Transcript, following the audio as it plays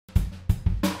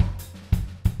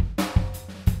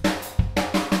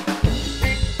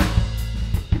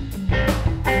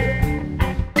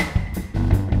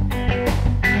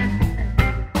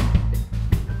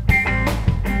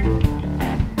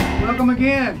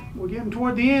again. We're getting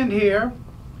toward the end here.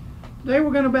 Today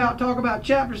we're going to talk about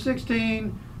Chapter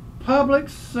 16, Public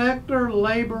Sector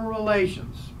Labor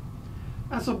Relations.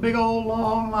 That's a big old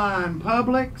long line.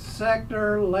 Public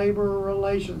Sector Labor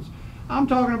Relations. I'm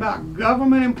talking about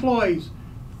government employees,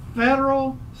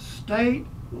 federal, state,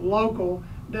 local,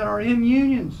 that are in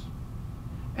unions.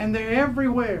 And they're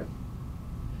everywhere.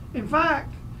 In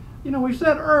fact, we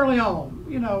said early on,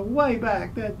 way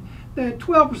back, that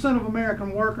 12% of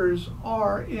American workers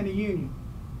are in a union.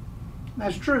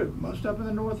 That's true. Most up in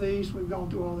the Northeast, we've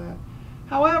gone through all that.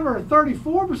 However,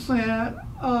 34%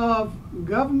 of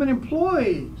government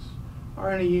employees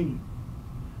are in a union.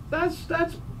 That's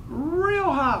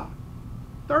real high.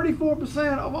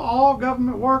 34% of all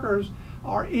government workers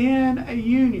are in a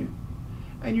union.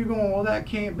 And you're going, well, that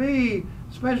can't be,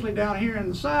 especially down here in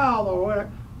the South or whatever.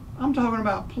 I'm talking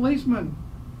about policemen,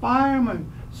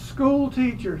 firemen, school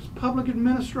teachers, public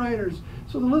administrators.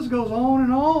 So the list goes on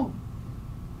and on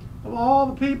of all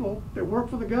the people that work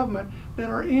for the government that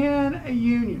are in a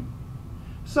union.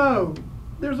 So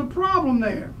there's a problem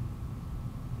there.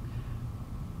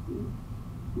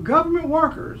 Government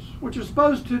workers, which are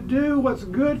supposed to do what's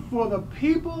good for the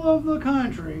people of the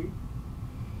country,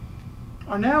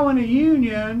 are now in a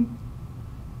union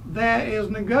that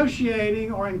is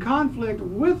negotiating or in conflict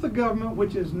with the government,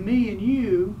 which is me and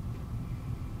you,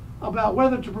 about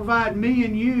whether to provide me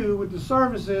and you with the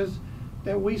services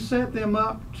that we set them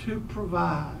up to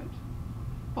provide.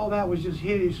 Oh, that was just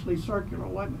hideously circular,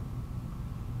 wasn't it?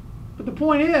 But the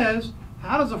point is,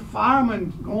 how does a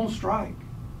fireman go on strike?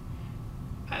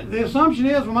 The assumption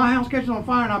is when my house catches on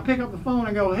fire and I pick up the phone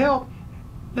and go help,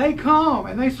 they come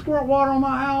and they squirt water on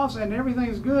my house and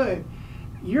everything's good.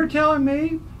 You're telling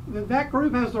me that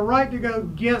group has the right to go,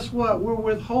 guess what? We're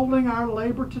withholding our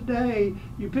labor today.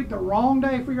 You picked the wrong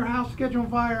day for your house to catch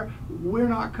on fire. We're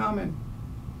not coming.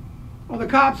 Or the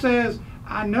cop says,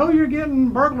 I know you're getting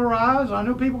burglarized. I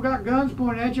know people got guns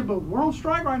pointed at you, but we're on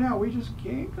strike right now. We just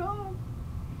can't come.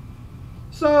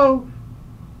 So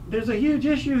there's a huge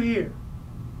issue here.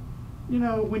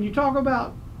 When you talk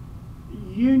about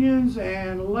unions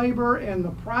and labor in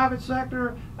the private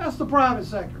sector, that's the private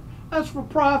sector. That's for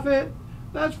profit.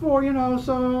 That's for,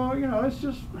 it's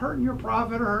just hurting your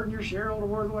profit or hurting your shareholder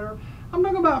or whatever. I'm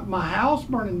talking about my house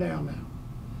burning down now.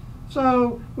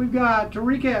 So we've got, to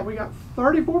recap, we got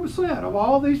 34% of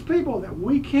all these people that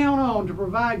we count on to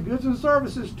provide goods and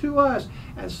services to us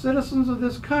as citizens of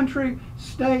this country,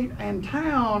 state, and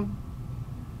town.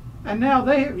 And now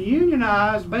they have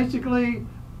unionized basically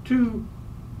to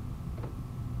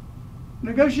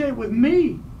negotiate with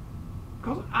me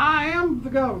because I am the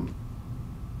government.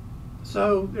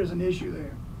 So there's an issue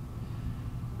there.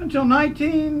 Until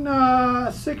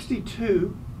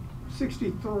 1962,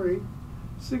 63,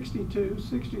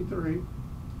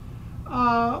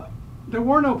 there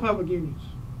were no public unions.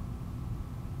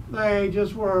 They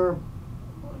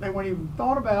weren't even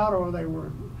thought about, or they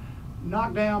were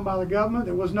knocked down by the government.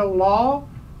 There was no law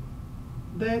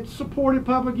that supported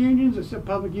public unions, that said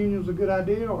public unions was a good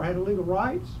idea or had legal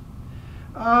rights.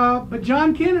 But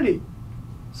John Kennedy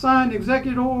signed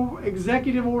Executive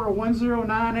Order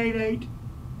 10988,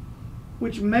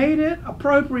 which made it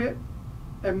appropriate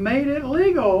and made it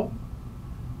legal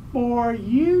for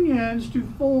unions to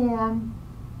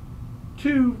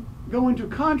go into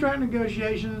contract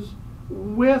negotiations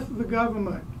with the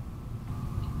government.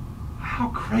 How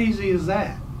crazy is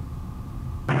that?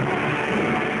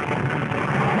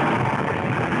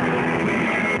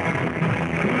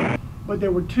 But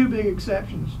there were two big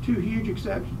exceptions, two huge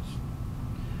exceptions.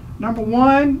 Number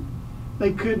one,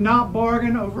 they could not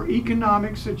bargain over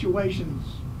economic situations.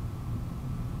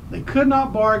 They could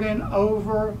not bargain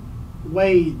over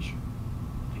wage.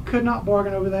 They could not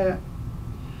bargain over that.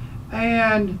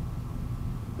 And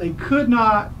they could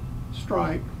not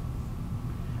strike.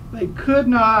 They could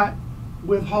not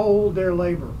withhold their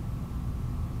labor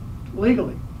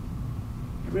legally.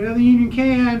 Every other union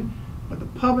can, but the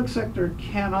public sector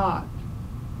cannot.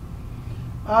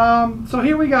 So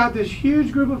here we got this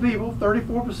huge group of people,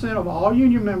 34% of all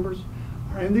union members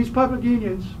are in these public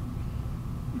unions,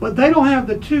 but they don't have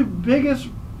the two biggest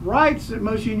rights that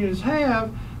most unions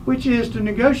have, which is to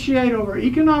negotiate over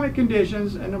economic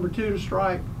conditions, and number two, to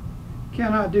strike.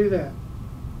 Cannot do that.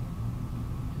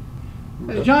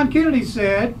 As John Kennedy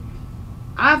said,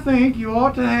 I think you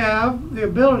ought to have the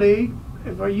ability,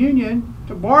 if a union,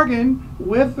 to bargain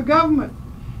with the government.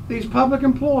 These public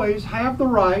employees have the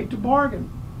right to bargain.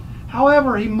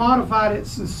 However, he modified it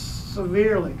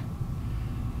severely.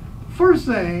 First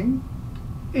thing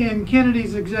in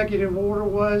Kennedy's executive order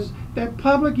was that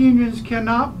public unions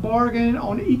cannot bargain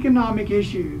on economic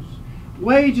issues.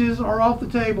 wages are off the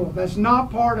table. That's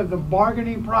not part of the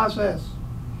bargaining process.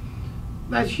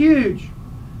 That's huge.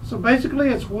 So basically,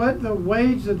 it's what the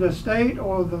wage that the state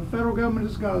or the federal government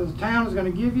is going, the town is going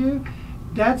to give you.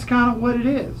 That's kind of what it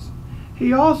is.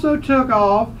 He also took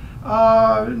off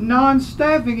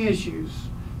non-staffing issues.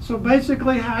 So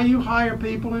basically, how you hire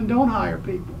people and don't hire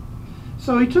people.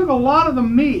 So he took a lot of the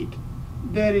meat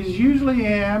that is usually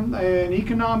in an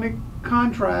economic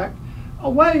contract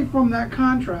away from that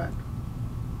contract.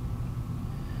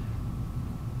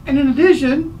 And in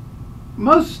addition,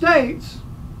 most states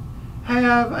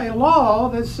have a law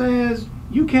that says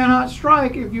you cannot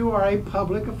strike if you are a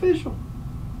public official.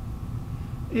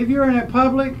 If you're in a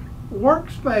public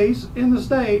workspace in the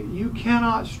state, you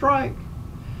cannot strike.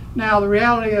 Now, the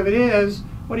reality of it is,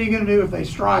 what are you going to do if they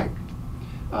strike?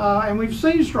 And we've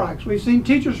seen strikes. We've seen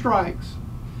teacher strikes.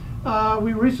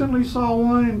 We recently saw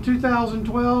one in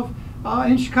 2012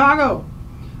 in Chicago.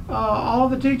 All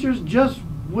of the teachers just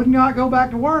would not go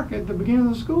back to work at the beginning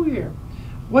of the school year.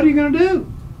 What are you going to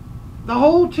do? The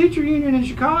whole teacher union in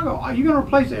Chicago, are you going to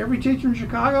replace every teacher in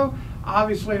Chicago?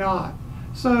 Obviously not.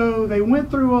 So they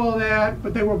went through all that,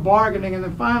 but they were bargaining and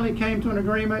then finally came to an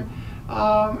agreement.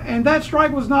 And that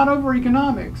strike was not over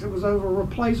economics. It was over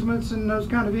replacements and those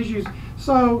kind of issues.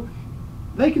 So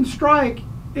they can strike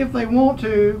if they want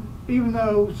to, even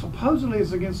though supposedly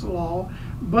it's against the law.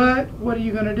 But what are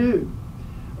you going to do?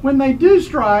 When they do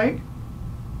strike,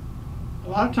 a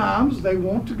lot of times they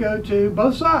want to go to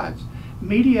both sides.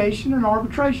 Mediation and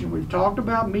arbitration. We've talked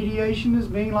about mediation as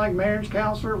being like marriage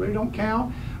counselor, really don't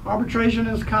count. Arbitration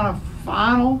is kind of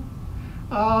final.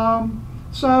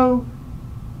 So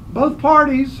both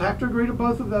parties have to agree to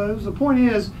both of those. The point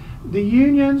is, the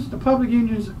unions, the public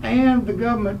unions, and the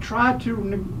government try to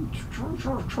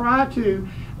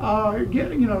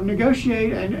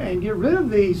negotiate and get rid of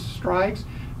these strikes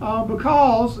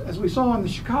because, as we saw in the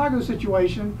Chicago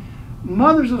situation,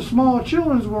 mothers of small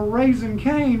children were raising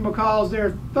Cain because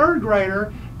their third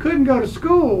grader couldn't go to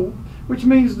school, which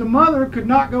means the mother could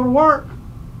not go to work.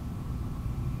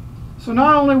 So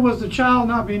not only was the child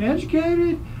not being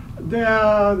educated,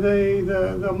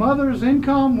 the mother's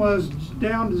income was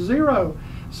down to zero.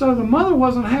 So the mother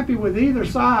wasn't happy with either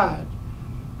side.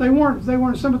 They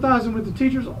weren't sympathizing with the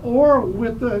teachers or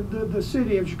with the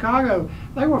city of Chicago.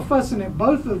 They were fussing at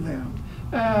both of them.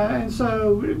 And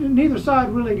so neither side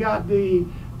really got the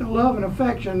love and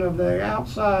affection of the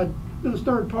outside, those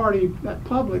third party, that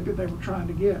public that they were trying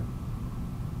to get.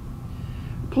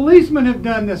 Policemen have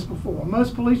done this before.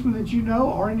 Most policemen that you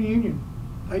know are in the union.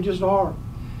 They just are.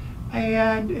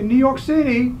 And in New York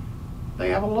City, they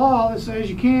have a law that says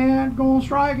you can't go on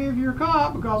strike if you're a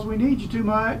cop because we need you too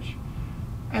much.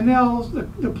 And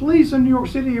the police in New York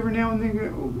City every now and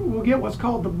then will get what's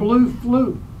called the blue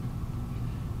flu.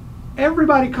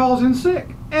 Everybody calls in sick.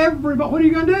 Everybody. What are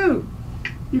you going to do?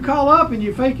 You call up and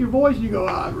you fake your voice and you go,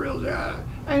 I'm real bad.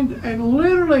 And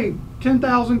literally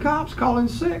 10,000 cops call in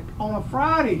sick on a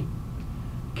Friday.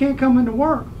 Can't come into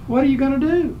work. What are you going to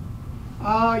do?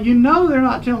 You know they're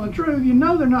not telling the truth. You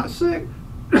know they're not sick.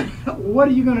 What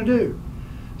are you going to do?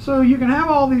 So you can have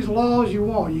all these laws you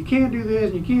want. You can't do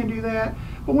this and you can't do that.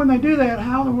 But when they do that,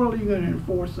 how in the world are you going to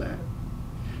enforce that?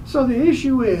 So the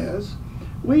issue is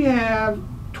we have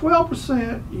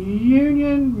 12%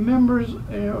 union members,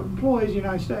 employees in the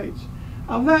United States.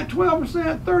 Of that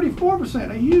 12%, 34%,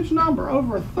 a huge number,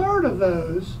 over a third of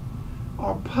those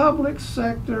are public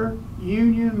sector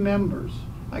union members.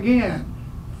 Again,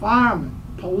 firemen,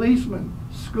 policemen,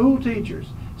 school teachers,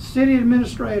 city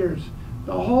administrators,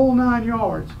 the whole 9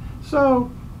 yards.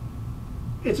 So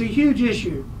it's a huge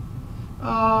issue.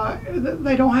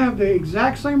 They don't have the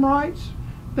exact same rights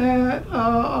that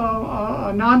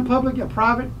a non-public, a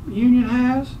private union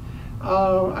has.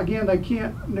 Again, they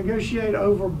can't negotiate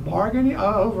over bargaining,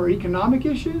 over economic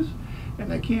issues,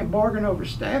 and they can't bargain over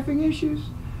staffing issues.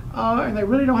 And they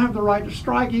really don't have the right to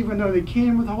strike, even though they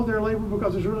can withhold their labor,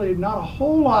 because there's really not a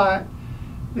whole lot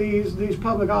these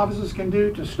public offices can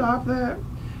do to stop that.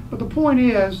 But the point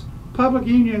is, public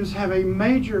unions have a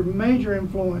major, major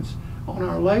influence on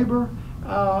our labor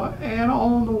and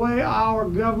on the way our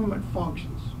government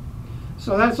functions.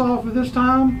 So that's all for this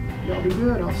time. Y'all be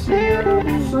good. I'll see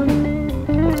you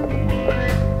soon.